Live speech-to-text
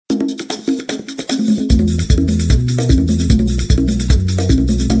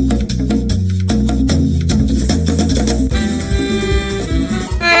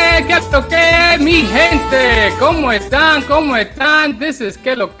gente? ¿Cómo están? ¿Cómo están? This is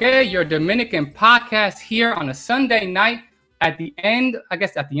Que Lo Que, your Dominican podcast here on a Sunday night at the end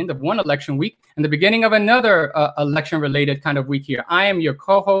of one election week and the beginning of another election-related kind of week here. I am your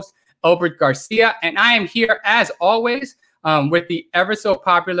co-host, Albert Garcia, and I am here, as always, with the ever so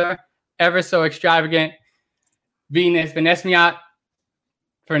popular, ever so extravagant Venus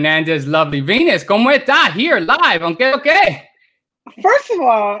Fernandez, lovely. Venus, ¿cómo está? Here, live on Que Lo Que. First of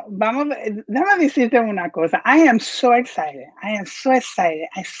all, déjame decirte una cosa. I am so excited. I'm so excited.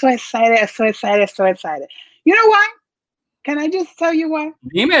 You know why? Can I just tell you why?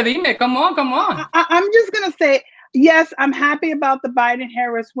 Dime. Come on. I'm just going to say, yes, I'm happy about the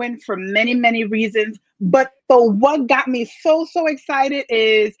Biden-Harris win for many, many reasons. But what got me so excited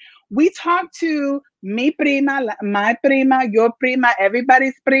is we talked to mi prima, my prima, your prima,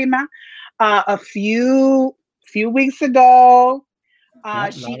 everybody's prima, a few weeks ago.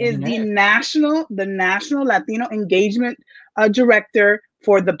 She is the national Latino engagement director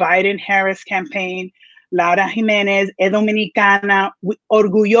for the Biden-Harris campaign. Laura Jimenez, es dominicana,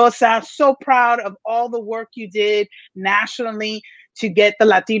 orgullosa, so proud of all the work you did nationally to get the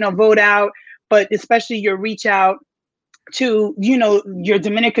Latino vote out, but especially your reach out to, your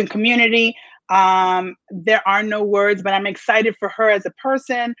Dominican community. There are no words, but I'm excited for her as a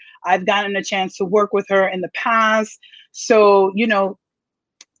person. I've gotten a chance to work with her in the past. So,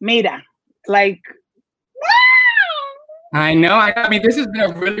 mira, like, I know. I mean, this has been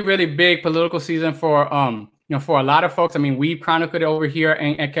a really, really big political season for for a lot of folks. I mean, we've chronicled it over here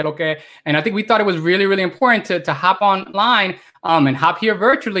at Que Lo Que, and I think we thought it was really, really important to hop online and hop here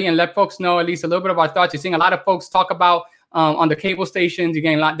virtually and let folks know at least a little bit of our thoughts. You're seeing a lot of folks talk about on the cable stations. You're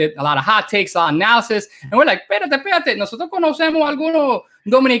getting a lot of hot takes, a lot of analysis, and we're like, espérate. Nosotros conocemos algunos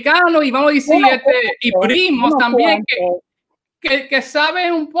dominicanos y vamos a decir y primos también que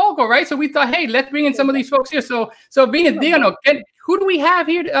saben un poco, right? So we thought, hey, let's bring in some of these folks here. So Venus, díganos, who do we have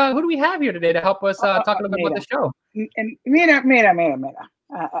here? Who do we have here today to help us talk a little bit about the show? And mira.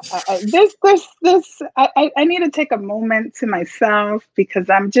 This I need to take a moment to myself because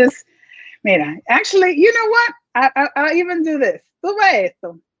I'm just, mira. Actually, you know what? I'll even do this. Tú ves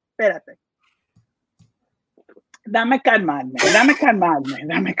esto. Espérate. Dame calmarme.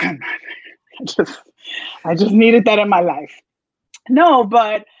 I just needed that in my life. No,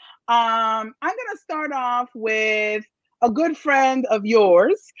 but I'm going to start off with a good friend of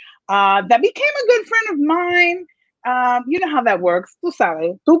yours that became a good friend of mine. You know how that works. Tú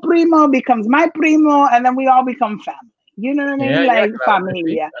sabes. Tu primo becomes my primo, and then we all become family. You know what I mean? Like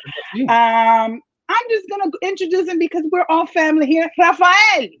familia. I'm just going to introduce him because we're all family here.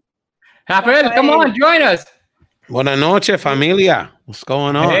 Rafael, come on, join us. Buenas noches, familia. What's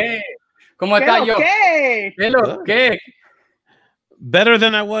going on? Hey, ¿cómo está yo? ¿Qué lo que? Better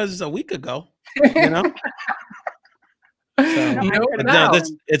than I was a week ago, So,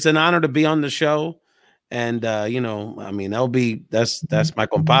 it's an honor to be on the show, and I mean, that's my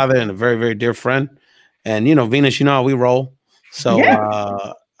compadre and a very, very dear friend, and Venus, how we roll. So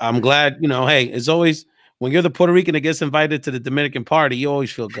I'm glad, hey, it's always when you're the Puerto Rican that gets invited to the Dominican party, you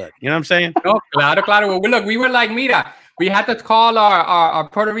always feel good. You know what I'm saying? No, claro. Well, look, we were like, mira, we had to call our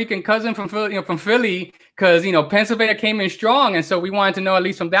Puerto Rican cousin from Philly, because Pennsylvania came in strong, and so we wanted to know at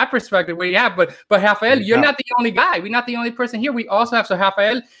least from that perspective where you have. But Rafael, you're not the only guy. We're not the only person here. We also have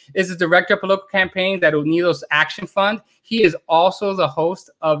Rafael is the director of political campaigns at Unidos Action Fund. He is also the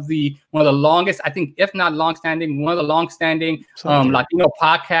host of one of the longest, I think, if not longstanding, Latino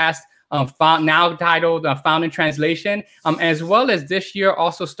podcasts. Now titled Found in Translation, as well as this year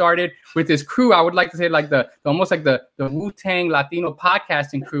also started with his crew. I would like to say almost like the Wu-Tang Latino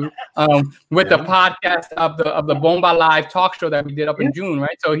podcasting crew with the podcast of the Bomba Live talk show that we did up in June,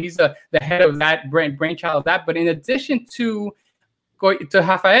 right? So he's the head of that brainchild of that. But in addition to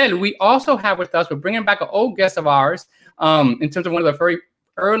Rafael, we also have with us, we're bringing back an old guest of ours in terms of one of the very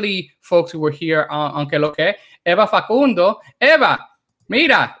early folks who were here on Que Lo Que, Eva Facundo. Eva,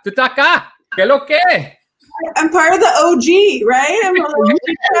 mira, tú estás acá. ¿Qué lo que? I'm part of the OG, right? I'm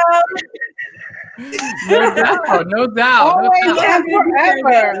No doubt. Always and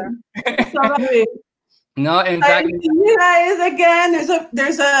forever. No, exactly. You guys, again,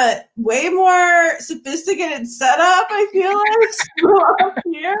 there's a way more sophisticated setup, I feel like, up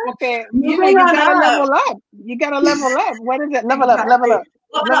here. Okay, you gotta level up. You gotta level up. What is it? Level up.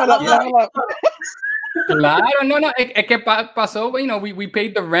 Claro, no, es que pasó, we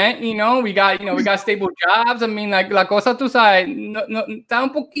paid the rent, we got stable jobs. I mean, like, la cosa, tú sabes, no, está un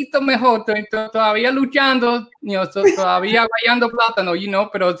poquito mejor, todavía luchando, todavía guayando plátano,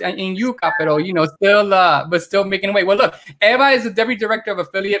 pero in yuca, pero, still, but still making way. Well, look, Eva is the deputy director of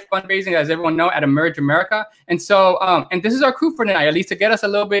affiliate fundraising, as everyone know, at Emerge America. And so, and this is our crew for tonight, at least to get us a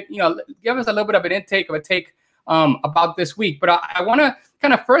little bit, give us a little bit of an intake of a take about this week. But I want to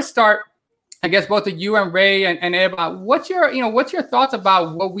kind of first start, I guess, both of you and Ray and Eva, what's your thoughts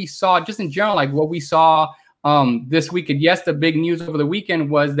about what we saw, just in general, like what we saw this week? And yes, the big news over the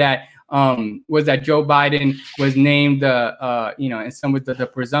weekend was that Joe Biden was named and some with the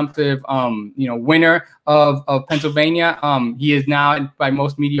presumptive winner of Pennsylvania. He is now, by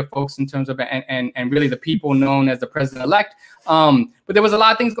most media folks, in terms of and really the people, known as the president-elect. But there was a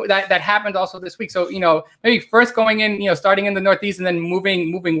lot of things that happened also this week. So maybe first going in, starting in the Northeast and then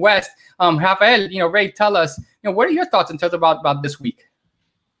moving west. Rafael, Ray, tell us, what are your thoughts in terms about this week?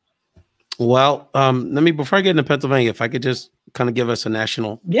 Well, before I get into Pennsylvania, if I could just kind of give us a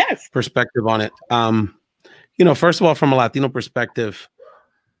national perspective on it. First of all, from a Latino perspective,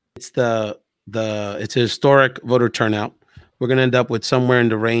 it's a historic voter turnout. We're going to end up with somewhere in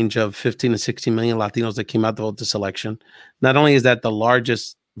the range of 15 to 16 million Latinos that came out to vote this election. Not only is that the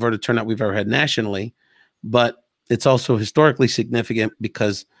largest voter turnout we've ever had nationally, but it's also historically significant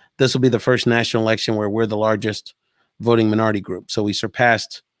because this will be the first national election where we're the largest voting minority group. So we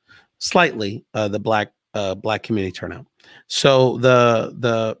surpassed slightly the black community turnout. So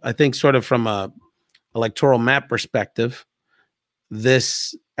I think sort of from a electoral map perspective,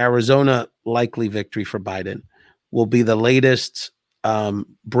 this Arizona likely victory for Biden will be the latest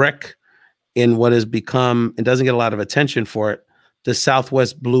brick in what has become, and doesn't get a lot of attention for it, the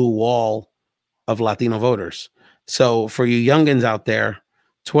Southwest blue wall of Latino voters. So for you youngins out there,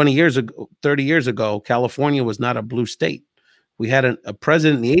 20 years ago, 30 years ago, California was not a blue state. We had a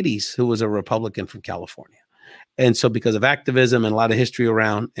president in the 80s who was a Republican from California. And so because of activism and a lot of history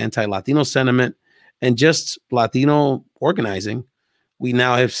around anti-Latino sentiment and just Latino organizing, we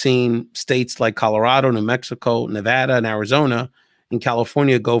now have seen states like Colorado, New Mexico, Nevada, and Arizona, and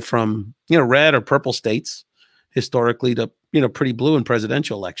California go from, red or purple states historically to, pretty blue in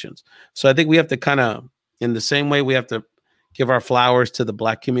presidential elections. So I think we have to kind of, in the same way we have to give our flowers to the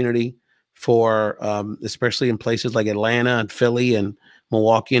Black community for, especially in places like Atlanta and Philly and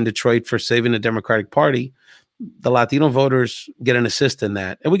Milwaukee and Detroit, for saving the Democratic Party, the Latino voters get an assist in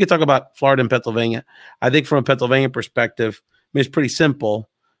that. And we could talk about Florida and Pennsylvania. I think from a Pennsylvania perspective, it's pretty simple.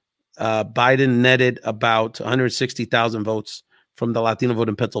 Biden netted about 160,000 votes from the Latino vote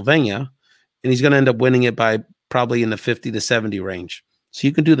in Pennsylvania, and he's going to end up winning it by probably in the 50 to 70 range. So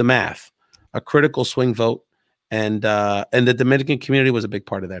you can do the math. A critical swing vote, and the Dominican community was a big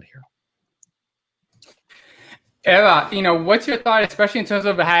part of that here. Eva, what's your thought, especially in terms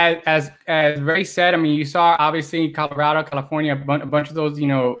of as Ray said? I mean, you saw obviously Colorado, California, a bunch of those,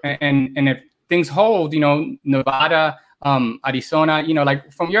 and if things hold, Nevada, Arizona,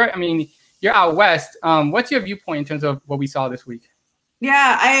 like from you're out west. What's your viewpoint in terms of what we saw this week?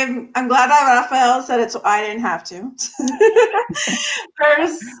 Yeah, I'm glad that Rafael said it, so I didn't have to.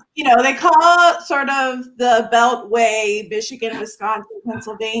 There's, they call sort of the Beltway, Michigan, Wisconsin,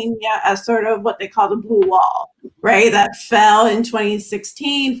 Pennsylvania, as sort of what they call the blue wall, right? That fell in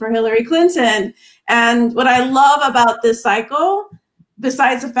 2016 for Hillary Clinton. And what I love about this cycle,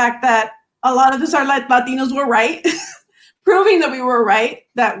 besides the fact that a lot of us are Latinos were right, proving that we were right,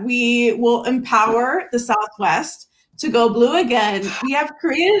 that we will empower the Southwest to go blue again, we have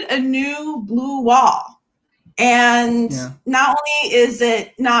created a new blue wall. And not only is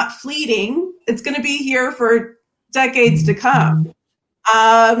it not fleeting, it's going to be here for decades to come.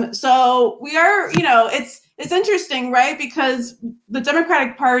 So we are, it's interesting, right? Because the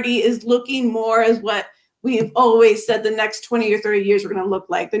Democratic Party is looking more as what we've always said the next 20 or 30 years are going to look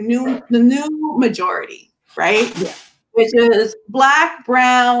like, the new majority, right? Yeah. Which is Black,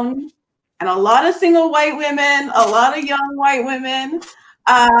 brown, and a lot of single white women, a lot of young white women.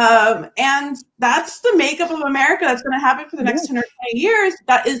 And that's the makeup of America that's going to happen for the next 10 or 20 years.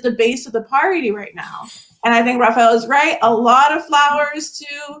 That is the base of the party right now. And I think Rafael is right. A lot of flowers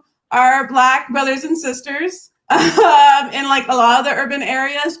to our Black brothers and sisters in like a lot of the urban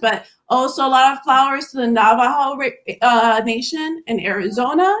areas, but also a lot of flowers to the Navajo Nation in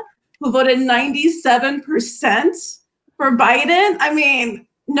Arizona, who voted 97% for Biden. I mean,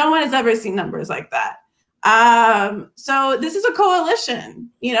 no one has ever seen numbers like that. So this is a coalition,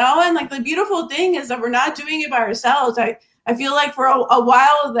 and like the beautiful thing is that we're not doing it by ourselves. I feel like for a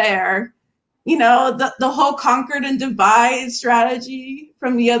while there, you know, the whole conquered and divide strategy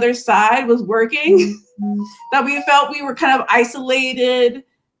from the other side was working, that we felt we were kind of isolated.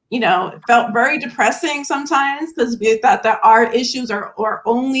 You know, it felt very depressing sometimes because we thought that our issues are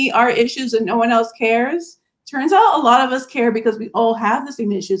only our issues and no one else cares. Turns out a lot of us care because we all have the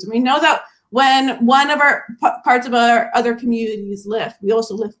same issues. And we know that when one of our parts of our other communities lift, we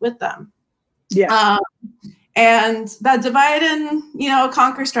also lift with them. Yeah. And that divide and, you know,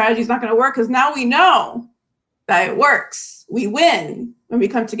 conquer strategy is not going to work because now we know that it works. We win when we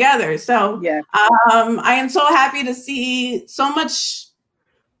come together. So yeah. I am so happy to see so much,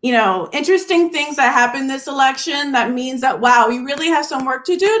 you know, interesting things that happened this election. That means that, wow, we really have some work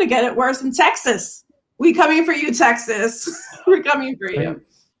to do to get it worse in Texas. We coming for you, Texas. We're coming for you.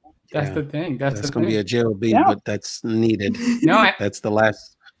 That's the thing. That's going to be a JLB, but that's needed. No, that's the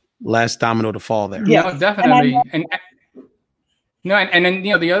last domino to fall there. Yeah, no, definitely. And then,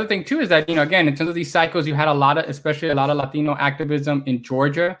 you know, the other thing too is that, you know, again, in terms of these cycles, you had especially a lot of Latino activism in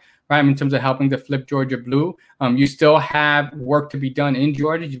Georgia, right? In terms of helping to flip Georgia blue. You still have work to be done in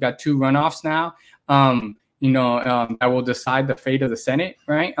Georgia. You've got 2 runoffs now, that will decide the fate of the Senate,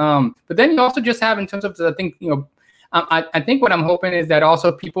 right? But then you also just have, in terms of, I think, you know, I think what I'm hoping is that also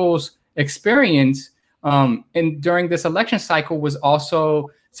people's experience during this election cycle was also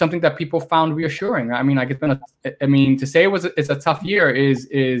something that people found reassuring. Right? I mean, like to say it's a tough year is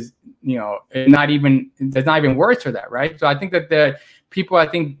you know, there's not even words for that, right? So I think that the people,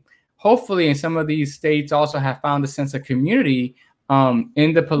 hopefully in some of these states also have found a sense of community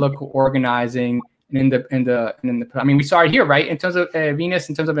in the political organizing and I mean, we saw it here, right? In terms of Venus,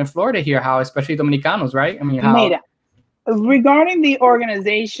 in terms of in Florida here, how especially Dominicanos, right? I mean, how. Regarding the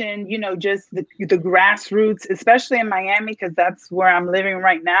organization, you know, just the grassroots, especially in Miami, because that's where I'm living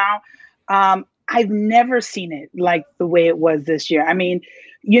right now. I've never seen it like the way it was this year. I mean,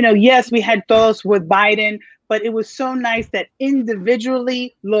 you know, yes, we had todos with Biden, but it was so nice that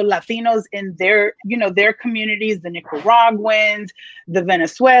individually, los Latinos in their communities, the Nicaraguans, the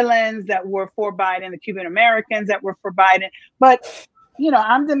Venezuelans that were for Biden, the Cuban Americans that were for Biden. But, you know,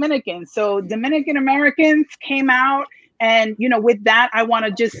 I'm Dominican, so Dominican Americans came out. And, you know, with that, I want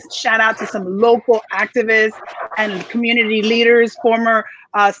to just shout out to some local activists and community leaders, former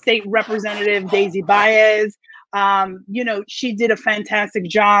state representative Daisy Baez. You know, she did a fantastic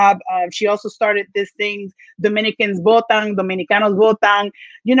job. She also started this thing, Dominicans Votan, Dominicanos Votan,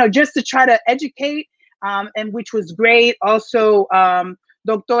 you know, just to try to educate, and which was great. Also,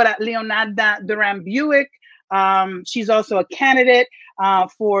 Doctora Leonarda Duran Buick. She's also a candidate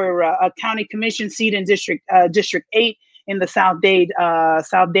for a county commission seat in District 8 in the South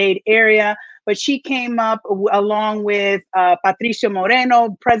Dade area. But she came up along with Patricia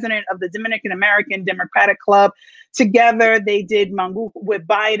Moreno, president of the Dominican American Democratic Club. Together, they did Mangu with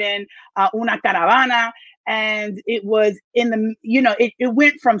Biden, Una Caravana. And it was in the, you know, it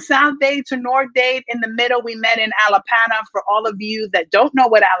went from South Dade to North Dade. In the middle, we met in Alapana. For all of you that don't know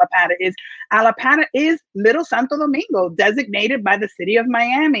what Alapana is Little Santo Domingo, designated by the city of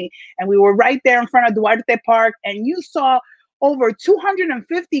Miami. And we were right there in front of Duarte Park, and you saw over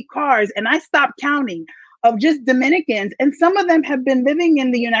 250 cars, and I stopped counting, of just Dominicans. And some of them have been living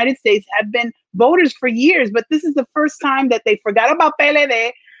in the United States, have been voters for years, but this is the first time that they forgot about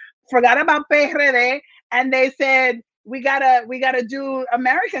PLD, forgot about PRD, and they said, we gotta do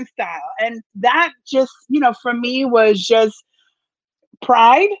American style. And that just, you know, for me was just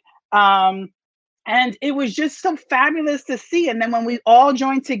pride. And it was just so fabulous to see. And then when we all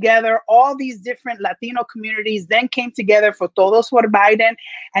joined together, all these different Latino communities then came together for Todos por Biden.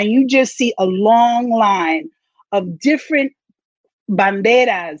 And you just see a long line of different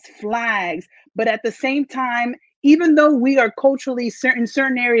banderas, flags. But at the same time, even though we are culturally in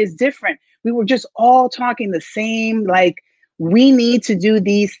certain areas different, we were just all talking the same, like, we need to do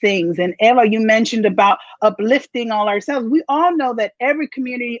these things. And Eva, you mentioned about uplifting all ourselves. We all know that every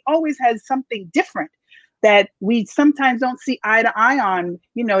community always has something different that we sometimes don't see eye to eye on,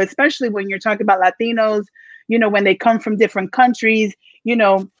 you know, especially when you're talking about Latinos, you know, when they come from different countries, you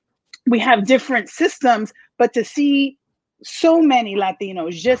know, we have different systems, but to see so many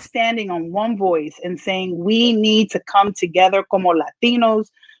Latinos just standing on one voice and saying, we need to come together como Latinos,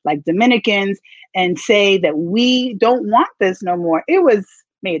 like Dominicans, and say that we don't want this no more. It was,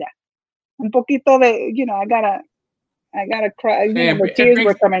 mira, un poquito de, you know, I gotta cry. You know, the tears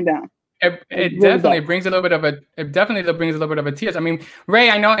were coming down. It definitely brings a little bit of a tears. I mean,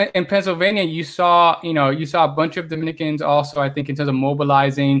 Ray, I know in Pennsylvania you saw a bunch of Dominicans also, I think, in terms of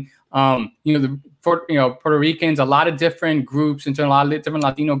mobilizing Puerto Ricans, a lot of different groups, and a lot of different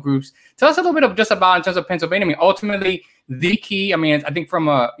Latino groups. Tell us a little bit of just about in terms of Pennsylvania. I mean, ultimately, the key. I mean, I think from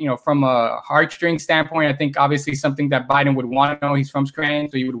a heartstring standpoint, I think obviously something that Biden would want to know. He's from Scranton,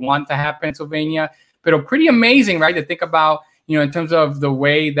 so he would want to have Pennsylvania. But pretty amazing, right? To think about, in terms of the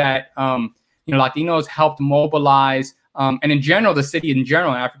way that Latinos helped mobilize, and in general, the city in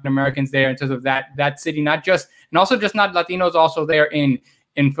general, African Americans there in terms of that city, not Latinos also there in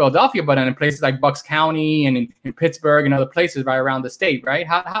Philadelphia, but in places like Bucks County and in Pittsburgh and other places right around the state, right?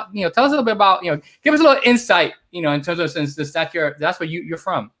 How tell us a little bit about, give us a little insight, in terms of, since that's where you're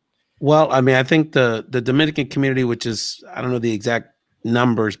from. Well, I mean, I think the Dominican community, which is, I don't know the exact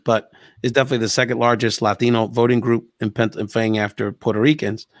numbers, but is definitely the second largest Latino voting group in Pennsylvania after Puerto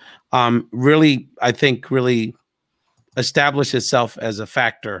Ricans, really established itself as a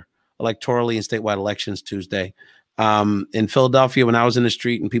factor electorally in statewide elections Tuesday. In Philadelphia, when I was in the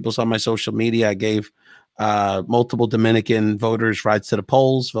street and people saw my social media, I gave multiple Dominican voters rides to the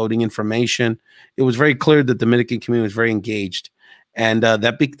polls, voting information. It was very clear that the Dominican community was very engaged, and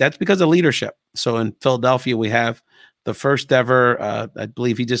that's because of leadership. So in Philadelphia, we have the first ever, I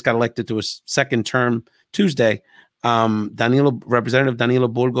believe he just got elected to a second term Tuesday, Representative Danilo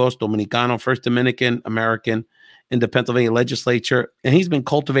Burgos, Dominicano, first Dominican American in the Pennsylvania legislature, and he's been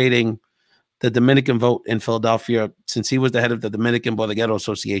cultivating the Dominican vote in Philadelphia since he was the head of the Dominican Bodeguero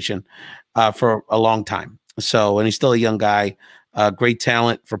Association for a long time. So, and he's still a young guy, great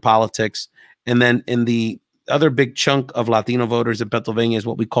talent for politics. And then in the other big chunk of Latino voters in Pennsylvania is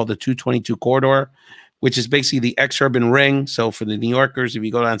what we call the 222 corridor, which is basically the ex-urban ring. So for the New Yorkers, if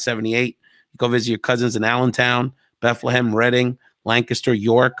you go down 78, you go visit your cousins in Allentown, Bethlehem, Reading, Lancaster,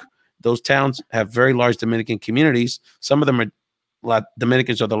 York. Those towns have very large Dominican communities. Some of them are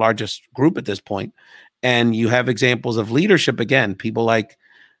Dominicans are the largest group at this point. And you have examples of leadership, again, people like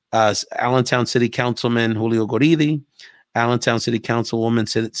Allentown City Councilman Julio Goridi, Allentown City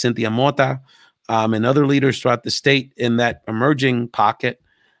Councilwoman Cynthia Mota, and other leaders throughout the state in that emerging pocket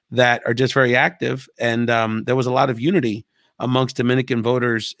that are just very active. And there was a lot of unity amongst Dominican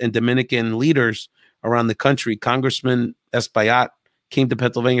voters and Dominican leaders around the country. Congressman Espaillat came to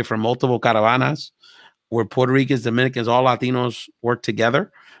Pennsylvania for multiple caravanas where Puerto Ricans, Dominicans, all Latinos work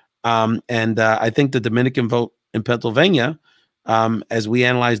together. And I think the Dominican vote in Pennsylvania, as we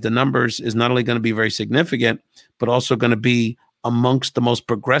analyze the numbers, is not only going to be very significant, but also going to be amongst the most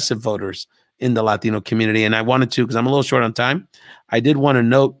progressive voters in the Latino community. And I wanted to, because I'm a little short on time, I did want to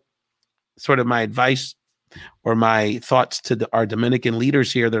note sort of my advice or my thoughts to our Dominican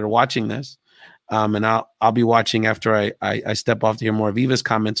leaders here that are watching this. And I'll be watching after I step off to hear more of Eva's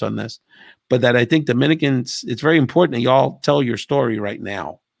comments on this. But that I think Dominicans, it's very important that y'all tell your story right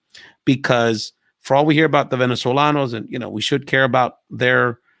now, because for all we hear about the Venezolanos, and we should care about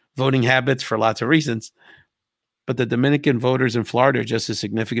their voting habits for lots of reasons, but the Dominican voters in Florida are just as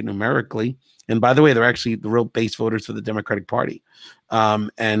significant numerically. And by the way, they're actually the real base voters for the Democratic Party.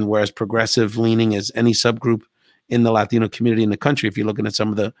 And whereas progressive leaning is any subgroup in the Latino community in the country, if you're looking at some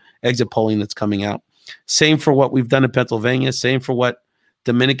of the exit polling that's coming out. Same for what we've done in Pennsylvania, same for what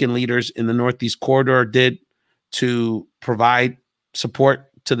Dominican leaders in the Northeast corridor did to provide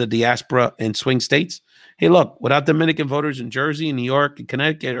support to the diaspora in swing states. Hey, look, without Dominican voters in Jersey, New York, and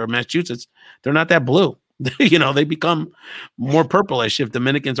Connecticut, or Massachusetts, they're not that blue. They become more purplish if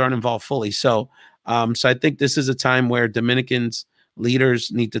Dominicans aren't involved fully. So I think this is a time where Dominicans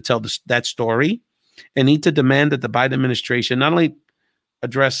leaders need to tell that story and need to demand that the Biden administration not only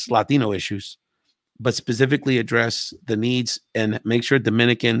address Latino issues, but specifically address the needs and make sure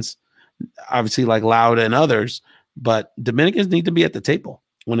Dominicans, obviously like Lauda and others, but Dominicans need to be at the table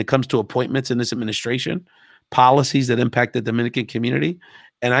when it comes to appointments in this administration, policies that impact the Dominican community.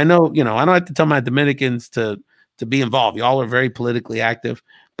 And I know, I don't have to tell my Dominicans to be involved. Y'all are very politically active,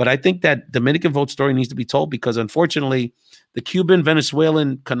 but I think that Dominican vote story needs to be told because unfortunately the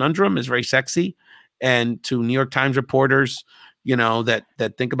Cuban-Venezuelan conundrum is very sexy. And to New York Times reporters,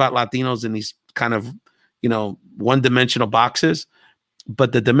 that think about Latinos in these kind of, one-dimensional boxes.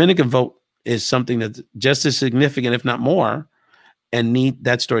 But the Dominican vote is something that's just as significant, if not more, and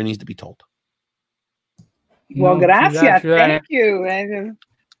that story needs to be told. Well, gracias. Thank you.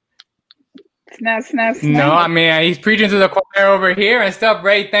 Snap. No, I mean, he's preaching to the choir over here and stuff.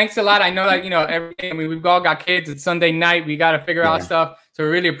 Ray, thanks a lot. I know that, we've all got kids. It's Sunday night. We got to figure out stuff. So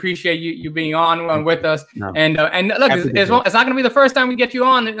really appreciate you being on with us. No. And look, it's not going to be the first time we get you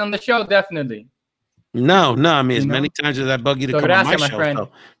on the show, definitely. No. I mean, as many times as I bug you to come on my show. Friend. So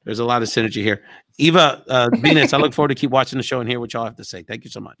there's a lot of synergy here. Eva, Venus, I look forward to keep watching the show and hear what y'all have to say. Thank you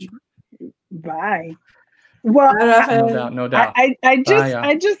so much. Bye. Well, no doubt.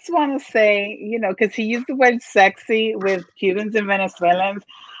 I just want to say, because he used the word sexy with Cubans and Venezuelans.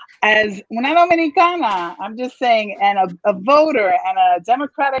 As una Dominicana, I'm just saying, and a voter, and a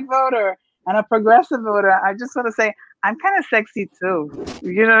Democratic voter, and a progressive voter, I just want to say, I'm kind of sexy too.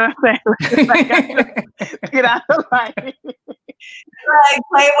 You know what I'm saying? Get out of line. Like,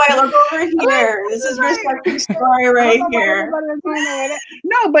 Playboy, look over here. This is your sexy story right here.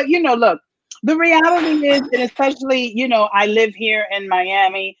 No, but look, the reality is, and especially, I live here in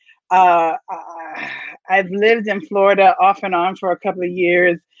Miami. I've lived in Florida off and on for a couple of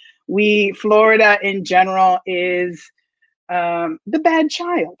years. Florida in general is the bad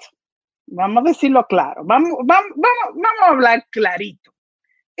child. Vamos a decirlo claro. Vamos a hablar clarito.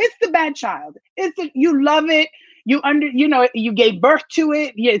 It's the bad child. You love it. You gave birth to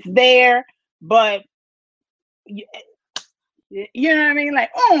it. It's there, but you know what I mean?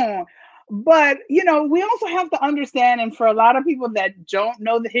 Like, but we also have to understand, and for a lot of people that don't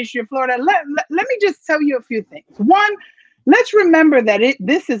know the history of Florida, let me just tell you a few things. One, let's remember that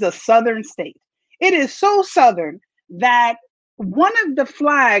this is a southern state. It is so southern that one of the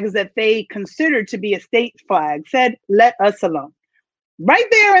flags that they considered to be a state flag said, "Let us alone." Right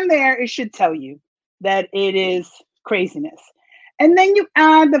there and there, it should tell you that it is craziness. And then you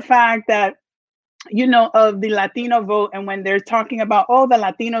add the fact that, of the Latino vote, and when they're talking about, the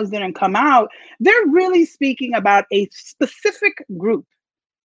Latinos didn't come out, they're really speaking about a specific group.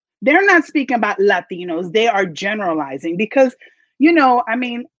 They're not speaking about Latinos. They are generalizing because,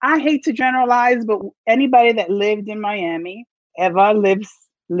 I hate to generalize, but anybody that lived in Miami, Eva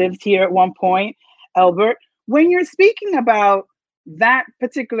lived here at one point, Albert, when you're speaking about that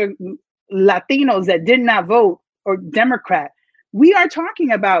particular Latinos that did not vote or Democrat, we are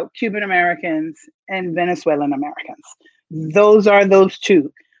talking about Cuban Americans and Venezuelan Americans. Those are those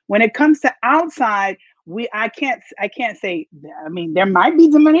two. When it comes to outside, I can't say. I mean, there might be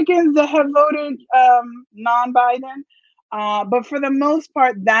Dominicans that have voted non-Biden, but for the most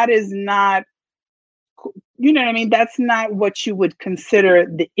part, that is not. You know what I mean? That's not what you would consider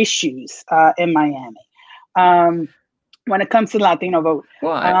the issues in Miami. When it comes to Latino vote,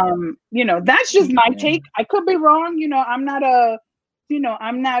 that's just my take. I could be wrong. I'm not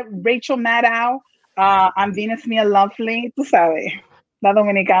Rachel Maddow. I'm Venus Mia Lovely. Tú sabes, la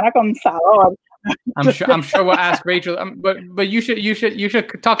dominicana con sabor. I'm sure we'll ask Rachel. But you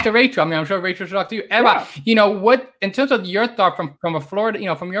should talk to Rachel. I mean, I'm sure Rachel should talk to you. Eva, what in terms of your thought from a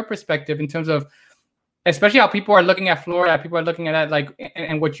Florida, from your perspective, in terms of especially how people are looking at Florida, people are looking at that, like,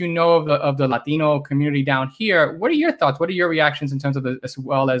 and what of the Latino community down here. What are your thoughts? What are your reactions in terms of as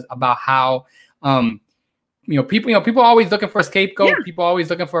well as about how, people are always looking for a scapegoat. Yeah. People are always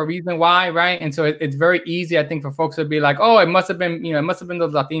looking for a reason why, right? And so it's very easy, I think, for folks to be like, oh, it must have been those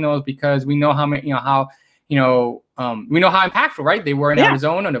Latinos because we know how many, we know how impactful, right? They were in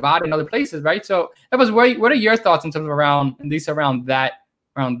Arizona, Nevada, and other places, right? So what are your thoughts in terms of around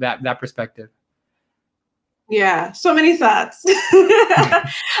that perspective? Yeah, so many thoughts.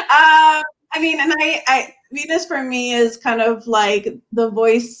 Venus for me is kind of like the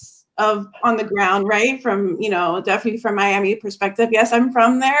voice of on the ground, right? From, definitely from Miami perspective. Yes, I'm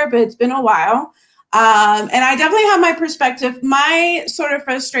from there, but it's been a while. And I definitely have my perspective. My sort of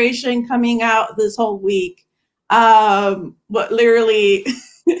frustration coming out this whole week, literally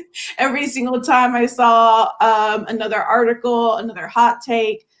every single time I saw another article, another hot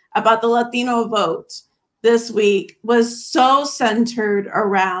take about the Latino vote this week was so centered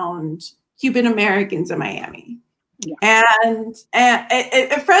around Cuban Americans in Miami. Yeah. And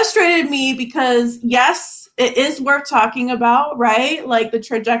it frustrated me because, yes, it is worth talking about, right? Like the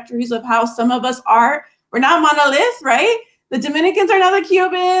trajectories of how some of us are. We're not monolith, right? The Dominicans are not the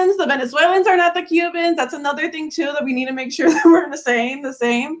Cubans. The Venezuelans are not the Cubans. That's another thing, too, that we need to make sure that we're the same.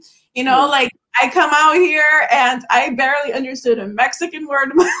 Like I come out here and I barely understood a Mexican word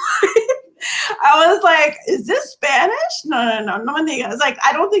in my life. I was like, is this Spanish? No, I was like,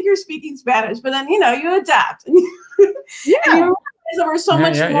 I don't think you're speaking Spanish. But then, you adapt. And you realize that we're so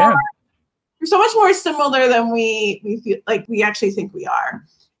much more. We're so much more similar than we feel like we actually think we are.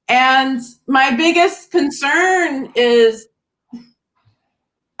 And my biggest concern is,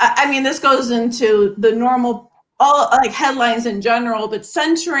 this goes into the normal, all like headlines in general, but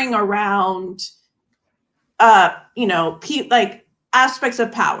centering around, like aspects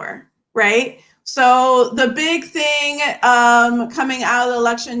of power. Right. So the big thing coming out of the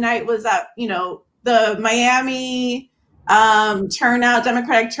election night was that, the Miami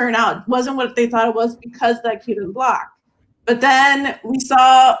Democratic turnout wasn't what they thought it was because of that Cuban bloc. But then we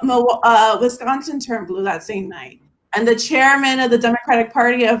saw Wisconsin turn blue that same night. And the chairman of the Democratic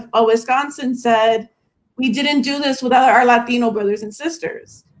Party of Wisconsin said, we didn't do this without our Latino brothers and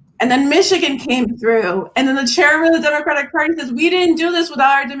sisters. And then Michigan came through, and then the chairman of the Democratic Party says, we didn't do this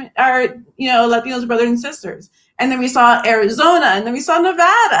without our Latinos brothers and sisters. And then we saw Arizona, and then we saw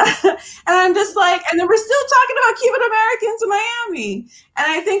Nevada. And I'm just like, and then we're still talking about Cuban Americans in Miami. And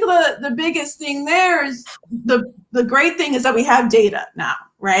I think the biggest thing there is the great thing is that we have data now,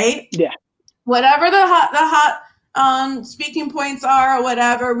 right? Yeah. Whatever the hot speaking points are or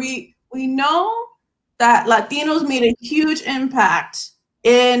whatever, we know that Latinos made a huge impact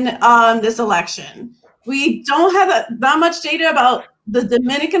in this election. We don't have that much data about the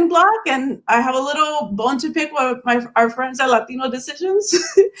Dominican bloc, and I have a little bone to pick with our friends at Latino Decisions.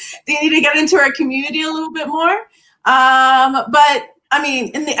 They need to get into our community a little bit more. But I mean,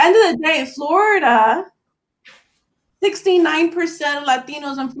 in the end of the day, Florida, 69% of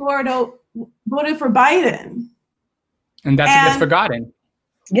Latinos in Florida voted for Biden. And that's forgotten.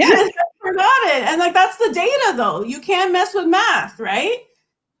 Yeah. Forgotten. And like, that's the data though. You can't mess with math, right?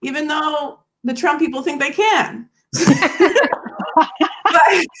 Even though the Trump people think they can.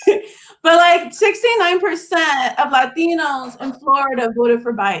 but like 69% of Latinos in Florida voted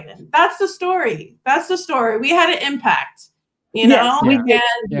for Biden. That's the story. We had an impact, you know? We did.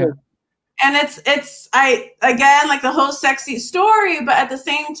 And it's again, like the whole sexy story, but at the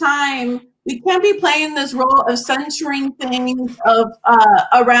same time, we can't be playing this role of censoring things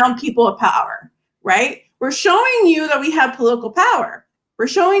around people of power, right? We're showing you that we have political power. We're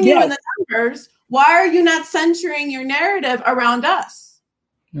showing you in the numbers. Why are you not censoring your narrative around us?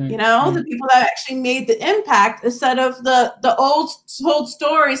 You know, the people that actually made the impact instead of the old told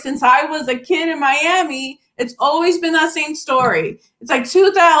story. Since I was a kid in Miami, it's always been that same story. It's like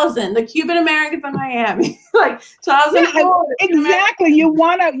 2000, the Cuban Americans in Miami, like 2004. Yeah, exactly. You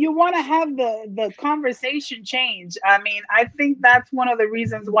wanna have the conversation change. I mean, I think that's one of the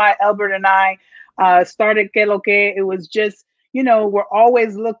reasons why Albert and I started Que Lo Que. It was just, you know, we're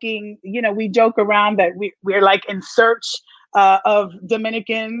always looking, you know, we joke around that we're like in search of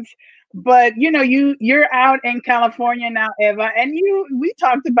Dominicans, but you know, you're out in California now, Eva, and we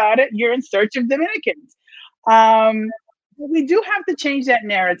talked about it. You're in search of Dominicans. We do have to change that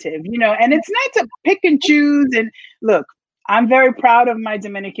narrative, you know, and it's not to pick and choose. And look, I'm very proud of my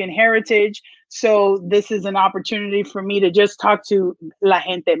Dominican heritage. So this is an opportunity for me to just talk to la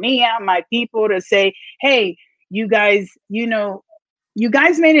gente mía, my people, to say, hey, you guys, you know, you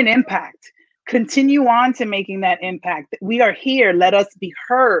guys made an impact. Continue on to making that impact. We are here. Let us be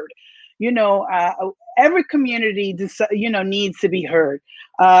heard. You know, every community, you know, needs to be heard.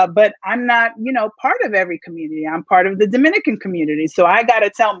 But I'm not, you know, part of every community. I'm part of the Dominican community. So I got to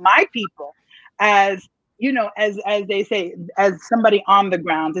tell my people, as, you know, as they say, as somebody on the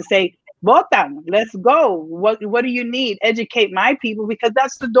ground, to say, votan, let's go. What do you need? Educate my people, because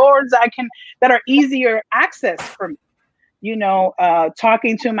that's the doors that are easier access for me. You know,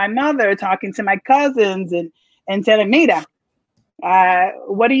 talking to my mother, talking to my cousins, and telling me that,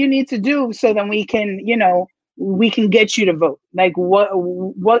 what do you need to do so that we can, you know, we can get you to vote? Like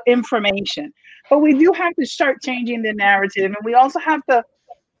what information? But we do have to start changing the narrative, and we also have to,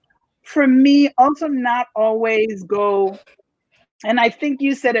 for me, also not always go. And I think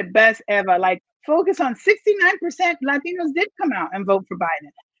you said it best, Eva, like focus on 69% Latinos did come out and vote for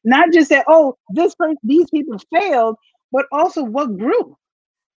Biden. Not just say, oh, these people failed, but also what grew.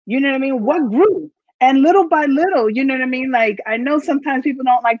 You know what I mean? What grew? And little by little, you know what I mean? Like, I know sometimes people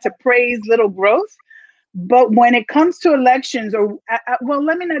don't like to praise little growth, but when it comes to elections, or well,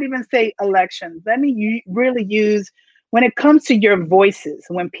 let me not even say elections. Let me really use, when it comes to your voices,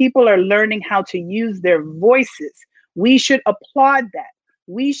 when people are learning how to use their voices, we should applaud that.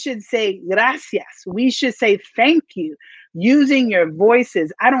 We should say gracias. We should say thank you. Using your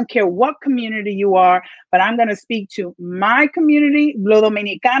voices. I don't care what community you are, but I'm going to speak to my community, Lo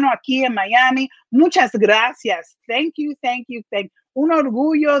Dominicano aquí en Miami. Muchas gracias. Thank you, thank you, thank you. Un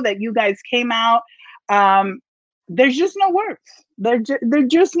orgullo that you guys came out. There's just no words. They're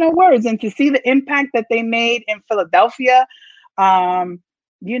just no words. And to see the impact that they made in Philadelphia,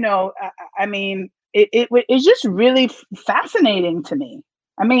 you know, I mean, it's just really fascinating to me.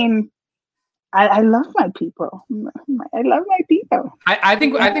 I mean, I love my people. I love my people. I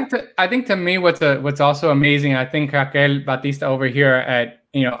think to me, what's also amazing, I think Raquel Batista over here at,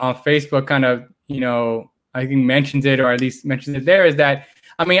 you know, on Facebook kind of, you know, I think mentions it, or at least mentions it there, is that,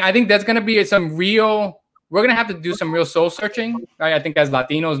 I mean, I think there's going to be we're going to have to do some real soul searching, right? I think as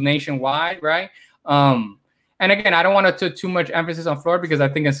Latinos nationwide, right? And again, I don't want to put too much emphasis on Florida, because I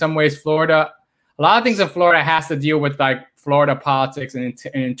think in some ways Florida, a lot of things in Florida has to deal with like Florida politics and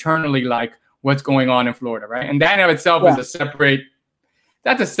internally like what's going on in Florida, right? And that in of itself is a separate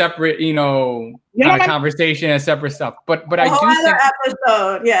that's a separate, kind of conversation and separate stuff. But I do think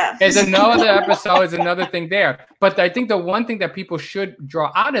episode, yeah. It's another episode, it's another thing there. But I think the one thing that people should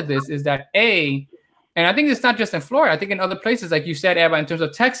draw out of this is that and I think it's not just in Florida. I think in other places, like you said, Eva, in terms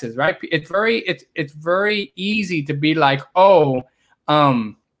of Texas, right? It's very easy to be like, whether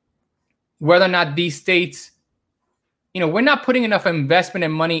or not these states, we're not putting enough investment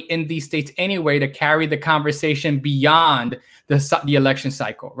and money in these states anyway to carry the conversation beyond the election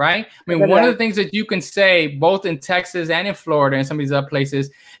cycle, right? I mean, one of the things that you can say both in Texas and in Florida and some of these other places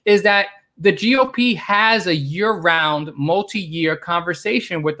is that the GOP has a year-round, multi-year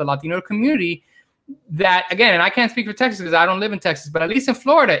conversation with the Latino community that, again, and I can't speak for Texas because I don't live in Texas, but at least in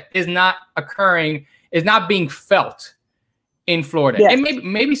Florida is not being felt in Florida. Yes. And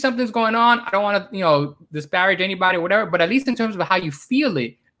maybe something's going on. I don't want to, disparage anybody or whatever, but at least in terms of how you feel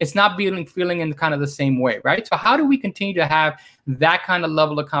it's not feeling in kind of the same way, right? So how do we continue to have that kind of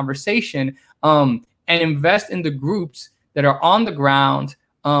level of conversation and invest in the groups that are on the ground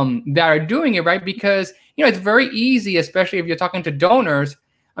that are doing it, right? Because, it's very easy, especially if you're talking to donors.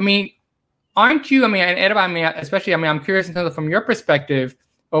 I mean, aren't you, especially, I'm curious in terms of from your perspective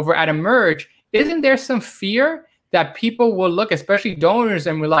over at Emerge, isn't there some fear that people will look, especially donors,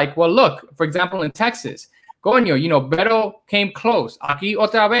 and we're like, well, look, for example, in Texas, coño, Beto came close. Aquí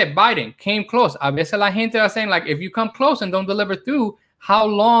otra vez, Biden came close. A veces la gente are saying, like, if you come close and don't deliver through, how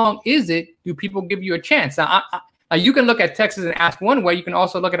long do people give you a chance? Now, you can look at Texas and ask one way. You can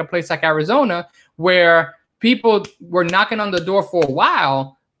also look at a place like Arizona, where people were knocking on the door for a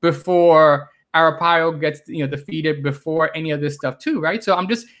while before Arpaio gets, defeated, before any of this stuff too, right? So I'm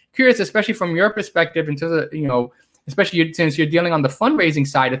just curious, especially from your perspective, in terms of, especially since you're dealing on the fundraising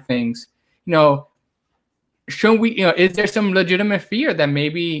side of things, should we, is there some legitimate fear that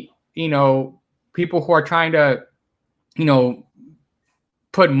maybe, people who are trying to,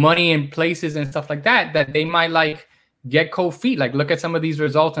 put money in places and stuff like that they might get cold feet, look at some of these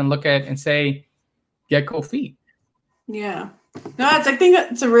results and say, get cold feet? Yeah. No, I think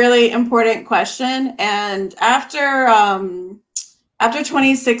it's a really important question. And after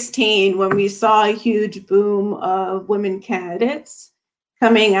 2016, when we saw a huge boom of women candidates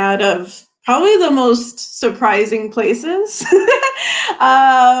coming out of probably the most surprising places.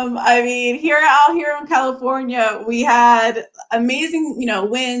 Out here in California, we had amazing,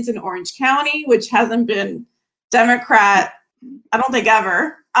 wins in Orange County, which hasn't been Democrat, I don't think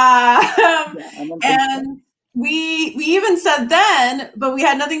ever. We even said then, but we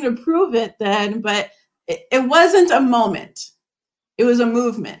had nothing to prove it then, but it wasn't a moment. It was a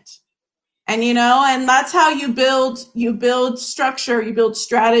movement. And, and that's how you build structure, you build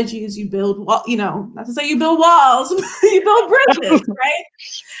strategies, you build, not to say you build walls, you build bridges, right?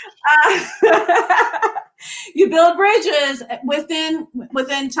 You build bridges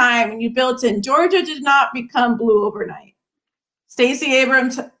within time, and you built in. Georgia did not become blue overnight. Stacey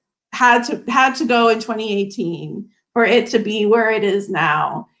Abrams had to go in 2018 for it to be where it is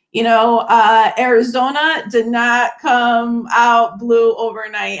now. Arizona did not come out blue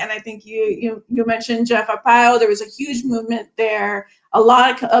overnight. And I think you mentioned Jeff Arpaio. There was a huge movement there. A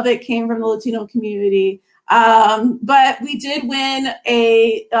lot of it came from the Latino community. But we did win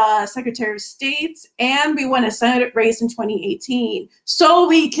a Secretary of State, and we won a Senate race in 2018. So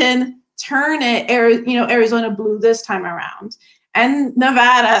we can turn it, Arizona blue this time around. And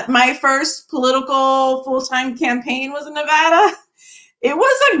Nevada, my first political full-time campaign was in Nevada. It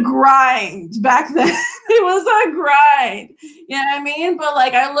was a grind back then. It was a grind. You know what I mean? But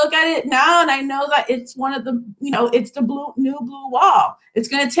I look at it now and I know that it's one of the, it's the new blue wall. It's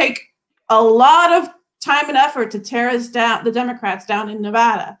going to take a lot of time and effort to tear us down, the Democrats down in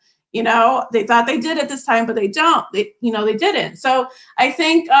Nevada. They thought they did it this time, but they don't. They didn't. So I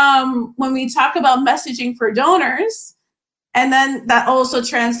think when we talk about messaging for donors, and then that also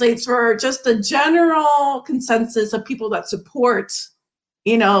translates for just the general consensus of people that support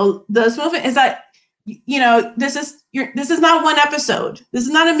this movement, is that, this is not one episode. This is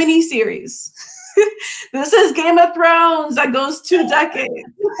not a mini series. This is Game of Thrones that goes 2 decades.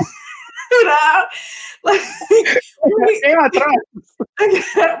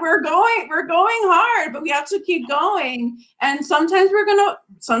 We're going hard, but we have to keep going. And sometimes we're gonna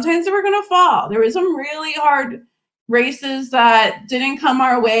fall. There was some really hard races that didn't come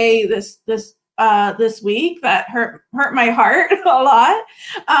our way this week that hurt my heart a lot.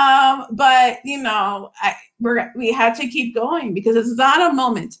 But we had to keep going because it's not a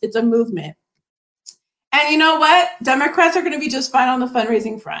moment, it's a movement. And you know what? Democrats are going to be just fine on the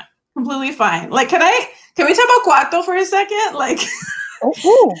fundraising front. Completely fine. Can we talk about Cuarto for a second?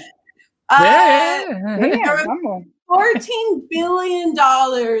 $14 billion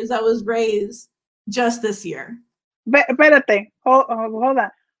that was raised just this year. Espérate. Hold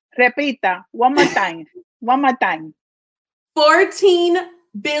on. Repita. One more time. $14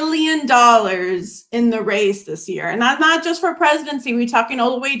 billion in the race this year. And that's not just for presidency. We're talking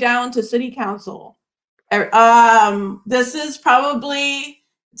all the way down to city council. This is probably,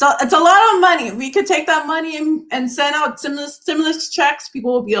 it's a lot of money. If we could take that money and send out stimulus checks,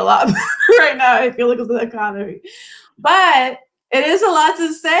 people will be a lot better right now, I feel like, it's the economy. But it is a lot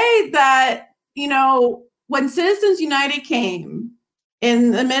to say that, you know, when Citizens United came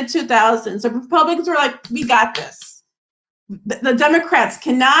in the mid-2000s, the Republicans were like, we got this. The Democrats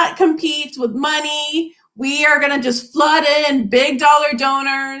cannot compete with money. We are going to just flood in big dollar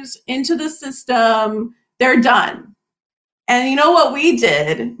donors into the system. They're done. And you know what we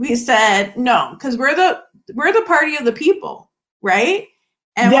did? We said no, because we're the party of the people, right?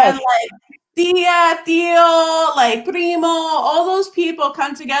 And yes. when like Tío, like Primo, all those people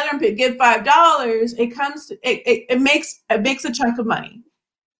come together and give $5, it makes a chunk of money.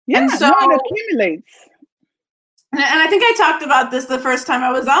 Yeah, and so it accumulates. And I think I talked about this the first time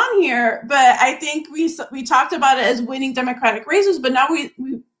I was on here, but I think we talked about it as winning Democratic races, but now we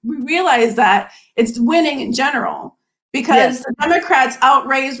realize that it's winning in general because the Democrats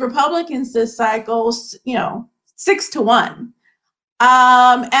outraised Republicans this cycle, 6-1.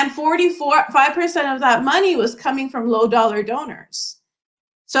 And 5% of that money was coming from low dollar donors.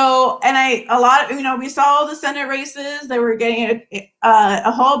 So, and we saw the Senate races, they were getting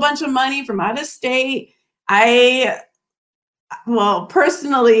a whole bunch of money from out of state.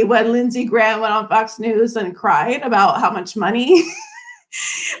 Personally, when Lindsey Graham went on Fox News and cried about how much money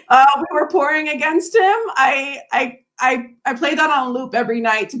we were pouring against him, I played that on loop every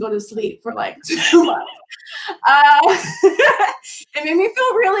night to go to sleep for like 2 months. It made me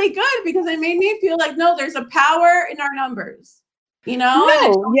feel really good because it made me feel like, no, there's a power in our numbers, and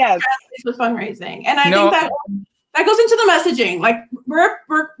it's with fundraising. And I think that goes into the messaging. Like we're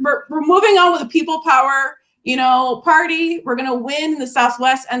moving on with a people power, party. We're going to win in the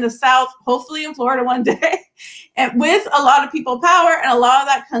Southwest and the South, hopefully in Florida one day, and with a lot of people power. And a lot of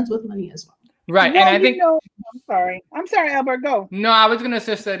that comes with money as well. Right. And I think, I'm sorry, Albert, go. No, I was going to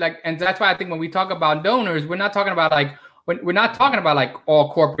just say and that's why I think when we talk about donors, we're not talking about we're not talking about like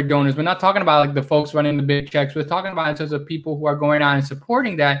all corporate donors. We're not talking about like the folks running the big checks. We're talking about in terms of people who are going out and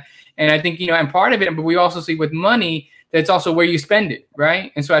supporting that. And I think, and part of it, but we also see with money, that's also where you spend it,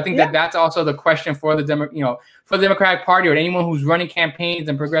 right? And so I think that's also the question for the for the Democratic Party or anyone who's running campaigns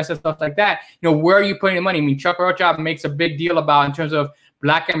and progressive stuff like that. Where are you putting the money? I mean, Chuck Rothschild makes a big deal about in terms of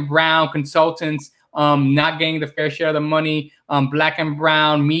Black and brown consultants not getting the fair share of the money, Black and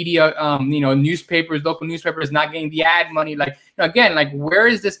brown media, newspapers, local newspapers not getting the ad money. Again, where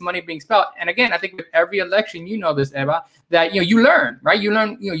is this money being spent? And again, I think with every election, this, Eva, that you learn, right? You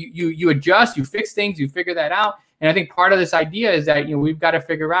learn, you adjust, you fix things, you figure that out. And I think part of this idea is that we've got to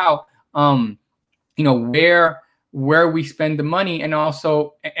figure out where we spend the money, and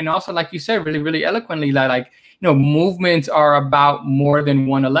also like you said, really, really eloquently, movements are about more than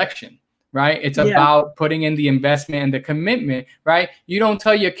one election, right? It's about putting in the investment and the commitment, right? You don't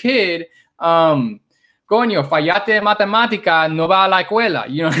tell your kid, coño, fallate de matemática, no va a la escuela.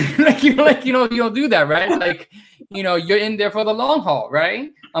 You don't do that, right? You're in there for the long haul,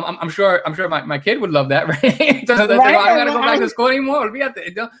 right? I'm sure my kid would love that, right? So I don't gotta go back to school anymore.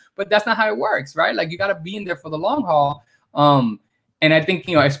 But that's not how it works, right? You gotta be in there for the long haul. And I think,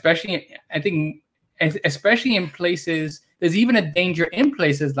 especially in places, there's even a danger in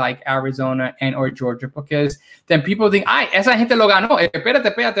places like Arizona and or Georgia, because then people think, esa gente lo ganó.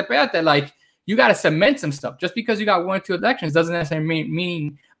 Espérate. You got to cement some stuff. Just because you got 1 or 2 elections doesn't necessarily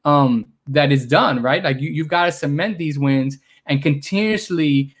mean that it's done, right? You've got to cement these wins and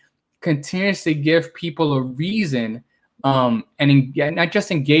continuously give people a reason, and not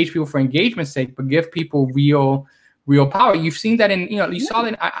just engage people for engagement's sake, but give people real power. You've seen that you saw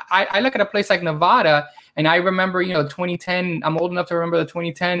that. I look at a place like Nevada, and I remember, 2010, I'm old enough to remember the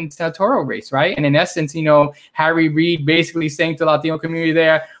 2010 senatorial race, right? And in essence, Harry Reid basically saying to the Latino community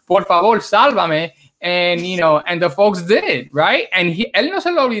there, por favor, sálvame. And, and the folks did, right? And él no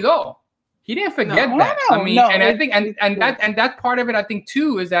se lo olvidó. He didn't forget that. I think, and that part of it, I think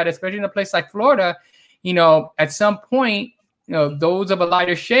too, is that especially in a place like Florida, at some point, those of a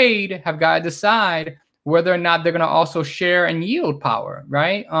lighter shade have got to decide whether or not they're going to also share and yield power,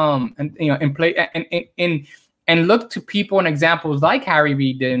 right? And look to people and examples like Harry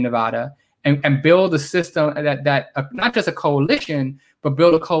Reid did in Nevada, and build a system that not just a coalition, but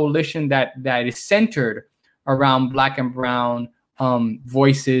build a coalition that is centered around Black and brown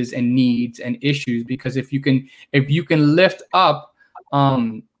voices and needs and issues, because if you can lift up,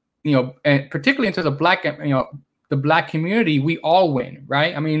 and particularly into the Black, the Black community, we all win,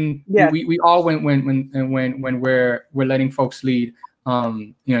 right? I mean, we all win when we're letting folks lead,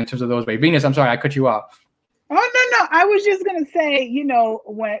 in terms of those ways. Venus, I'm sorry, I cut you off. Oh, no. I was just going to say,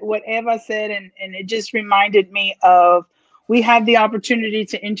 what Eva said, and it just reminded me of, we had the opportunity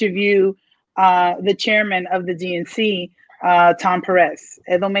to interview the chairman of the DNC, Tom Perez,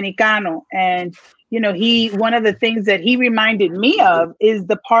 El Dominicano. And, one of the things that he reminded me of is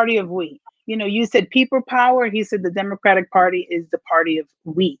the party of we. You said people power. He said the Democratic Party is the party of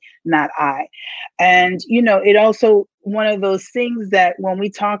we, not I. And, it also, one of those things that when we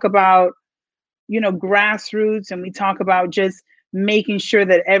talk about, grassroots, and we talk about just making sure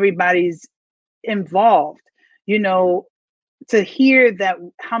that everybody's involved, to hear that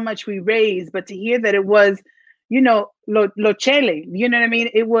how much we raised, but to hear that it was, lo chele, you know what I mean?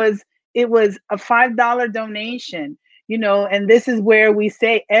 It was a $5 donation, and this is where we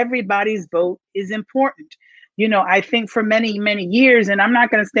say everybody's vote is important. I think for many, many years, and I'm not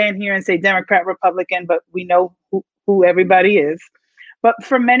going to stand here and say Democrat, Republican, but we know who everybody is. But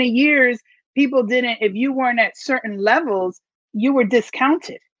for many years, people didn't, if you weren't at certain levels, you were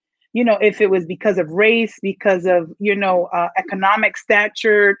discounted. If it was because of race, because of, economic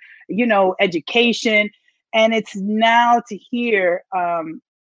stature, education. And it's now to hear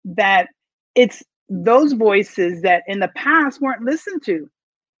that it's those voices that in the past weren't listened to,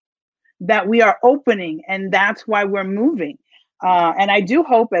 that we are opening, and that's why we're moving. And I do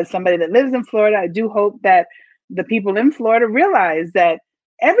hope, as somebody that lives in Florida, I do hope that the people in Florida realize that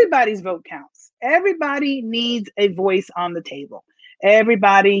everybody's vote counts. Everybody needs a voice on the table.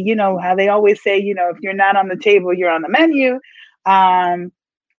 Everybody, how they always say, if you're not on the table, you're on the menu.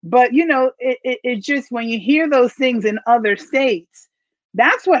 But, it just, when you hear those things in other states,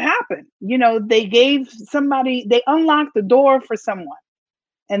 that's what happened. They gave somebody, they unlocked the door for someone,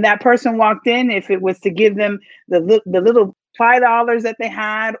 and that person walked in. If it was to give them the little $5 that they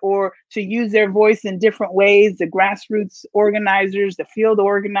had, or to use their voice in different ways, the grassroots organizers, the field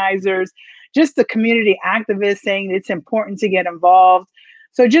organizers, just the community activists saying it's important to get involved.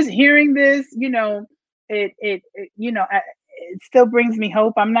 So just hearing this, it still brings me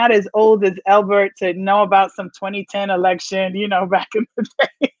hope. I'm not as old as Albert to know about some 2010 election, back in the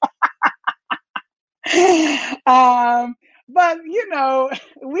day. But,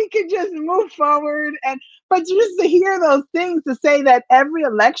 we could just move forward. But just to hear those things, to say that every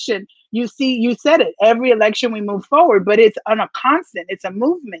election, you said it, every election we move forward, but it's on a constant, it's a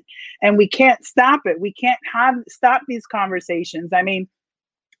movement, and we can't stop it. We can't stop these conversations. I mean,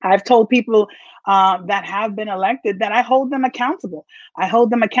 I've told people that have been elected that I hold them accountable. I hold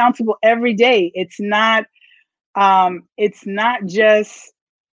them accountable every day. It's not just,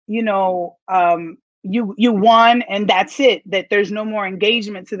 you won and that's it, that there's no more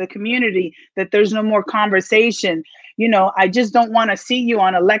engagement to the community, that there's no more conversation. I just don't want to see you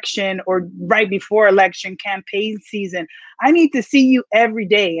on election or right before election campaign season. I need to see you every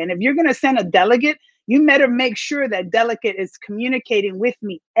day. And if you're going to send a delegate, you better make sure that delegate is communicating with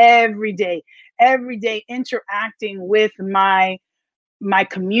me every day, interacting with my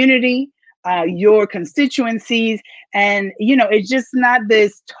community, your constituencies. And, it's just not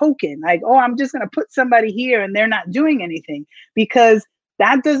this token, like, oh, I'm just going to put somebody here and they're not doing anything, because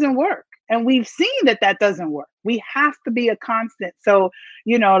that doesn't work. And we've seen that doesn't work. We have to be a constant. So,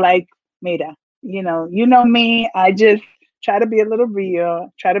 like Mira, me, I just try to be a little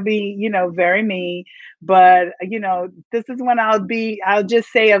real, try to be, very me. But, this is when I'll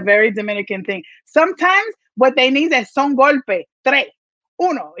just say a very Dominican thing. Sometimes what they need is son golpe, tres.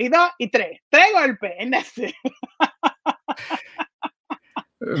 Uno, y dos, y tres. Tres golpes, and that's it.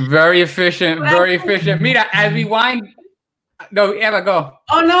 Very efficient, very efficient. Mira, as we wind... No, Eva, go.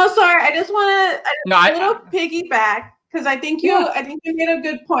 Oh, no, sorry. I just want to a little piggyback, because I think you made a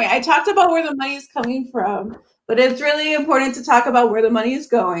good point. I talked about where the money is coming from, but it's really important to talk about where the money is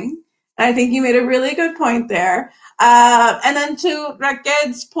going. And I think you made a really good point there. And then to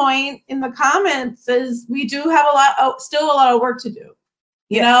Raquel's point in the comments is we do have still a lot of work to do,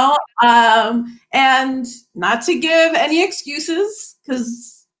 and not to give any excuses,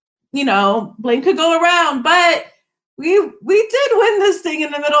 because, blame could go around, but we did win this thing in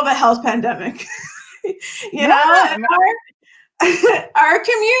the middle of a health pandemic. Our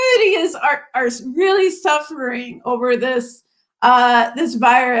community are really suffering over this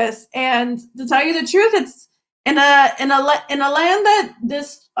virus, and to tell you the truth, it's in a land that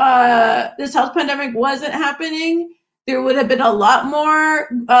this health pandemic wasn't happening. There would have been a lot more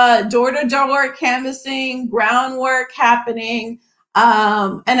door-to-door canvassing, groundwork happening.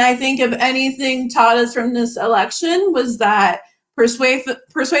 And I think if anything taught us from this election was that persuasive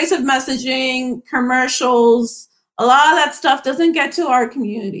messaging, commercials, a lot of that stuff doesn't get to our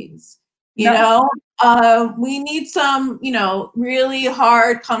communities. You know, we need some, really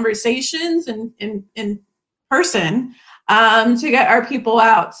hard conversations in person to get our people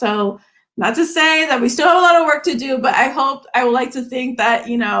out. So not to say that we still have a lot of work to do, but I would like to think that,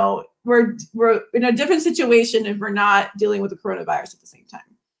 we're in a different situation if we're not dealing with the coronavirus at the same time.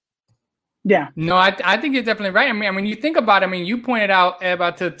 Yeah. No, I think you're definitely right. I mean, when you think about it, I mean, you pointed out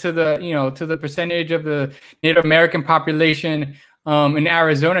about to the percentage of the Native American population in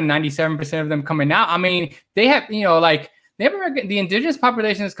Arizona, 97% of them coming out. I mean, they have, the indigenous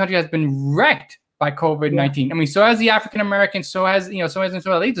population in this country has been wrecked by COVID-19. Yeah. I mean, so has the African Americans, so has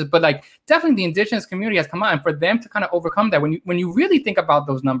elites, but like definitely the indigenous community has come out, and for them to kind of overcome that, when you really think about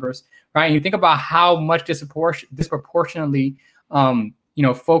those numbers, right, and you think about how much disproportionately,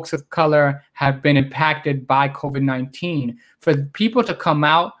 folks of color have been impacted by COVID-19, for people to come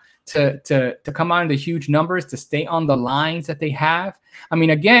out to come out in the huge numbers, to stay on the lines that they have. I mean,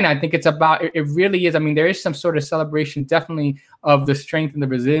 again, I think it's about, it really is. I mean, there is some sort of celebration definitely of the strength and the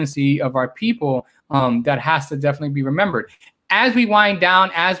resiliency of our people that has to definitely be remembered. As we wind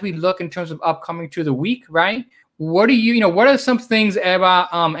down, as we look in terms of upcoming to the week, right? What do what are some things, Eva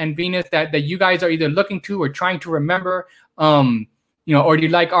and Venus, that you guys are either looking to or trying to remember, or do you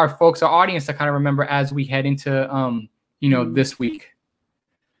like our folks, our audience, to kind of remember as we head into, this week?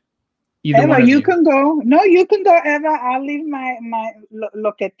 Either Eva, you can go. No, you can go, Eva. I'll leave my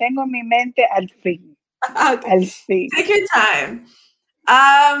lo que tengo en mi mente al fin. Okay. Al fin. Take your time.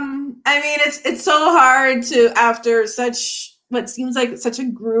 I mean, it's so hard to, after such what seems like such a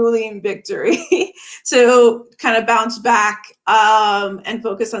grueling victory, to kind of bounce back and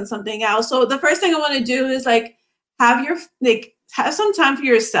focus on something else. So the first thing I want to do is have some time for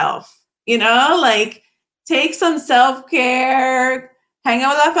yourself. Take some self-care. Hang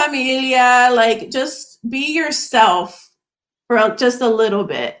out with la familia, just be yourself for just a little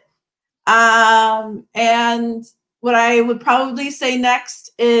bit. And what I would probably say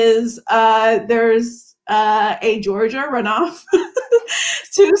next is there's a Georgia runoff,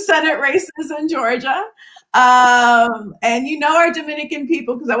 2 Senate races in Georgia. And our Dominican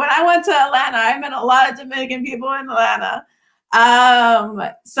people, because when I went to Atlanta, I met a lot of Dominican people in Atlanta.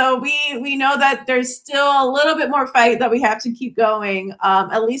 So we know that there's still a little bit more fight that we have to keep going,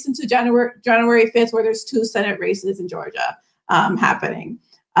 at least into January 5th, where there's 2 Senate races in Georgia happening.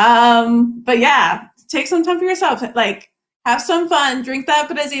 But yeah, take some time for yourself. Have some fun. Drink that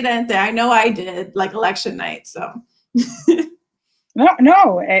presidente. I know I did, election night. So.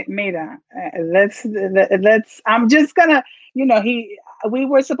 No, mira, let's. I'm just gonna. We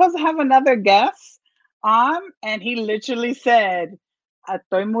were supposed to have another guest on, and he literally said,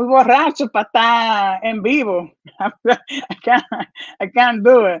 "Estoy muy borracho para estar en vivo. I can't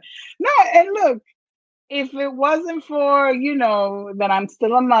do it." No, and look, if it wasn't for that I'm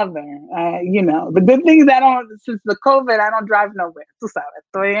still a mother, the good thing is since the COVID, I don't drive nowhere. Tú sabes,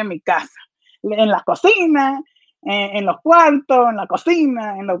 estoy en mi casa, en la cocina, en los cuartos, en la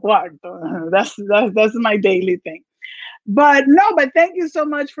cocina, en los cuartos. That's my daily thing. But thank you so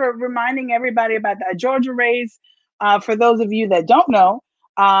much for reminding everybody about that Georgia race. For those of you that don't know,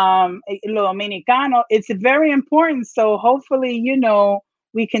 Lo Dominicano, it's very important. So hopefully,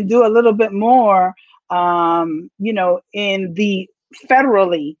 we can do a little bit more, in the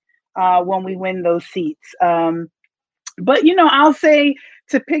federally when we win those seats. But I'll say,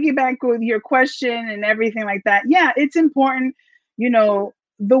 to piggyback with your question and everything like that, yeah, it's important. The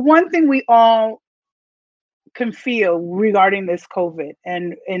one thing we all can feel regarding this COVID,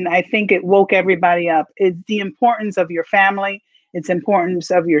 and I think it woke everybody up, is the importance of your family, its importance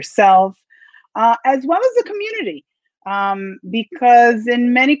of yourself, as well as the community. Because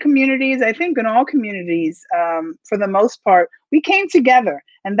in many communities, I think in all communities, for the most part, we came together,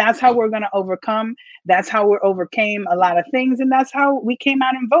 and that's how we're going to overcome. That's how we overcame a lot of things, and that's how we came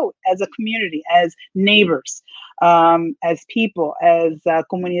out and vote as a community, as neighbors, as people, as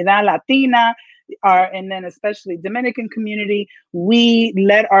Comunidad Latina, and then especially Dominican community. We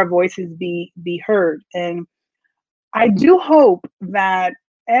let our voices be heard, and I do hope that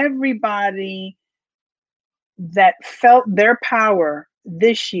everybody that felt their power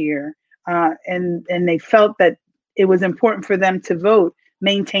this year, and they felt that it was important for them to vote,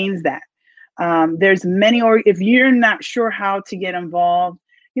 maintains that. There's many, if you're not sure how to get involved,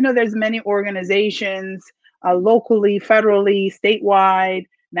 there's many organizations, locally, federally, statewide,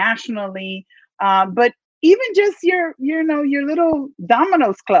 nationally, but even just your little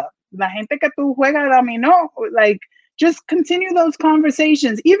dominoes club, la gente que tú juega dominó, Just continue those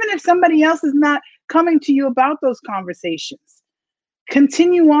conversations, even if somebody else is not coming to you about those conversations.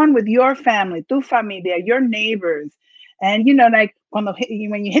 Continue on with your family, tu familia, your neighbors. And, you know, like when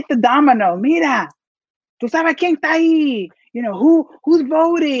you hit the domino, mira, tú sabes quién está ahí, you know, who's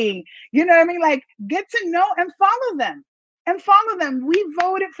voting, you know what I mean? Like, get to know and follow them. We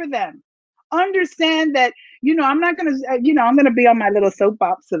voted for them. Understand that, you know, I'm not going to, you know, I'm going to be on my little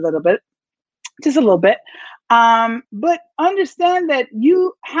soapbox a little bit, just a little bit. But understand that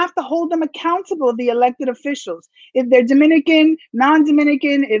you have to hold them accountable, the elected officials. If they're Dominican,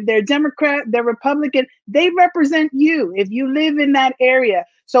 non-Dominican, if they're Democrat, they're Republican, they represent you if you live in that area.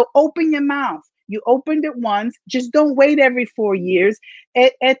 So open your mouth. You opened it once, just don't wait every 4 years.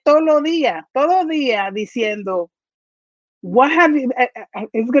 Todo día diciendo, what have you,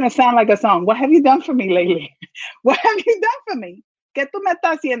 it's going to sound like a song. What have you done for me lately? What have you done for me? ¿Qué tú me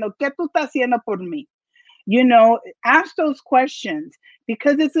estás haciendo? ¿Qué tú estás haciendo por mí? You know, ask those questions,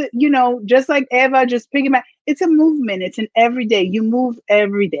 because it's a, you know, just like Eva, just piggyback, it's a movement. It's an everyday, you move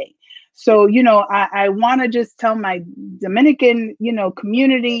every day. So, you know, I want to just tell my Dominican, you know,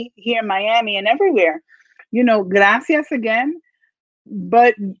 community here in Miami and everywhere, you know, gracias again.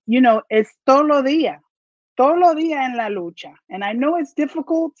 But, you know, it's todo día en la lucha. And I know it's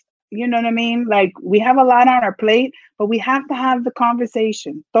difficult, you know what I mean? Like, we have a lot on our plate, but we have to have the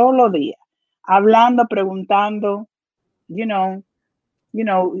conversation todo día. Hablando, preguntando, you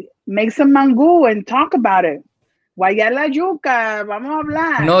know, make some mangú and talk about it. Guayar la yuca, vamos a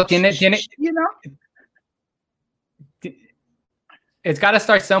hablar. No, tiene, you know, it's got to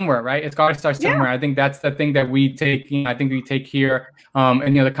start somewhere, right? It's got to start somewhere. Yeah. I think that's the thing that we take. You know, I think we take here,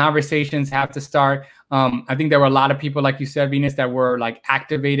 and you know, the conversations have to start. I think there were a lot of people, like you said, Venus, that were like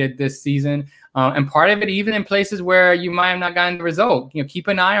activated this season, and part of it, even in places where you might have not gotten the result. You know, keep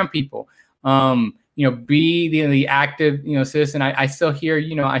an eye on people. You know, be the active, you know, citizen. I still hear,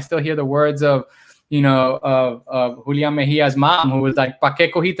 you know, the words of, you know, of Julian Mejia's mom, who was like, ¿Pa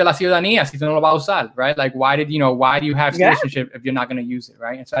qué cogiste la ciudadanía si tú no lo vas a usar? Right? Like, why do you have citizenship if you're not going to use it?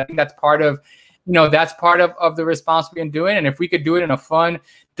 Right? And so I think that's part of, you know, that's part of the responsibility in doing it. And if we could do it in a fun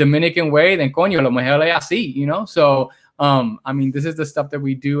Dominican way, then coño, lo mejor es así, you know? So, I mean, this is the stuff that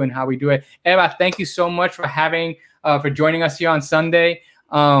we do and how we do it. Eva, thank you so much for for joining us here on Sunday.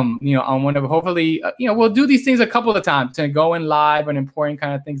 You know, on one of, hopefully, you know, we'll do these things a couple of times to go in live and important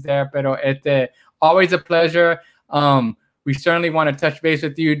kind of things there, pero always a pleasure. We certainly want to touch base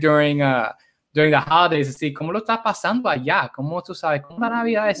with you during the holidays to see cómo lo está pasando allá, cómo tú sabes, cómo la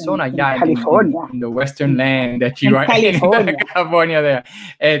Navidad son allá in the Western land that you are in California there.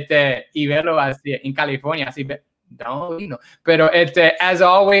 Y verlo así en California, así, no, you know. Pero as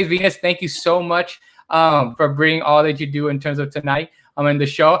always, Venus, thank you so much for bringing all that you do in terms of tonight. In the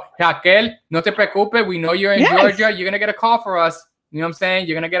show. Raquel, no te preocupes. We know you're in Georgia. You're going to get a call for us. You know what I'm saying?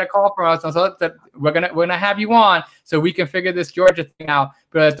 You're going to get a call from us. So we're going to have you on so we can figure this Georgia thing out.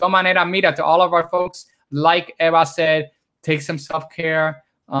 But de todas maneras, mira, to all of our folks, like Eva said, take some self-care.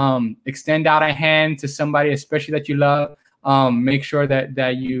 Extend out a hand to somebody, especially that you love. Make sure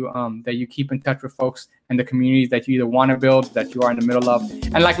that you keep in touch with folks and the communities that you either want to build, that you are in the middle of.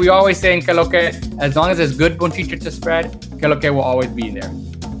 And like we always say in Que Lo Que, as long as there's good Bonchicha to spread, Que Lo Que will always be there.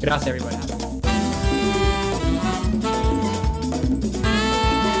 Gracias, everybody.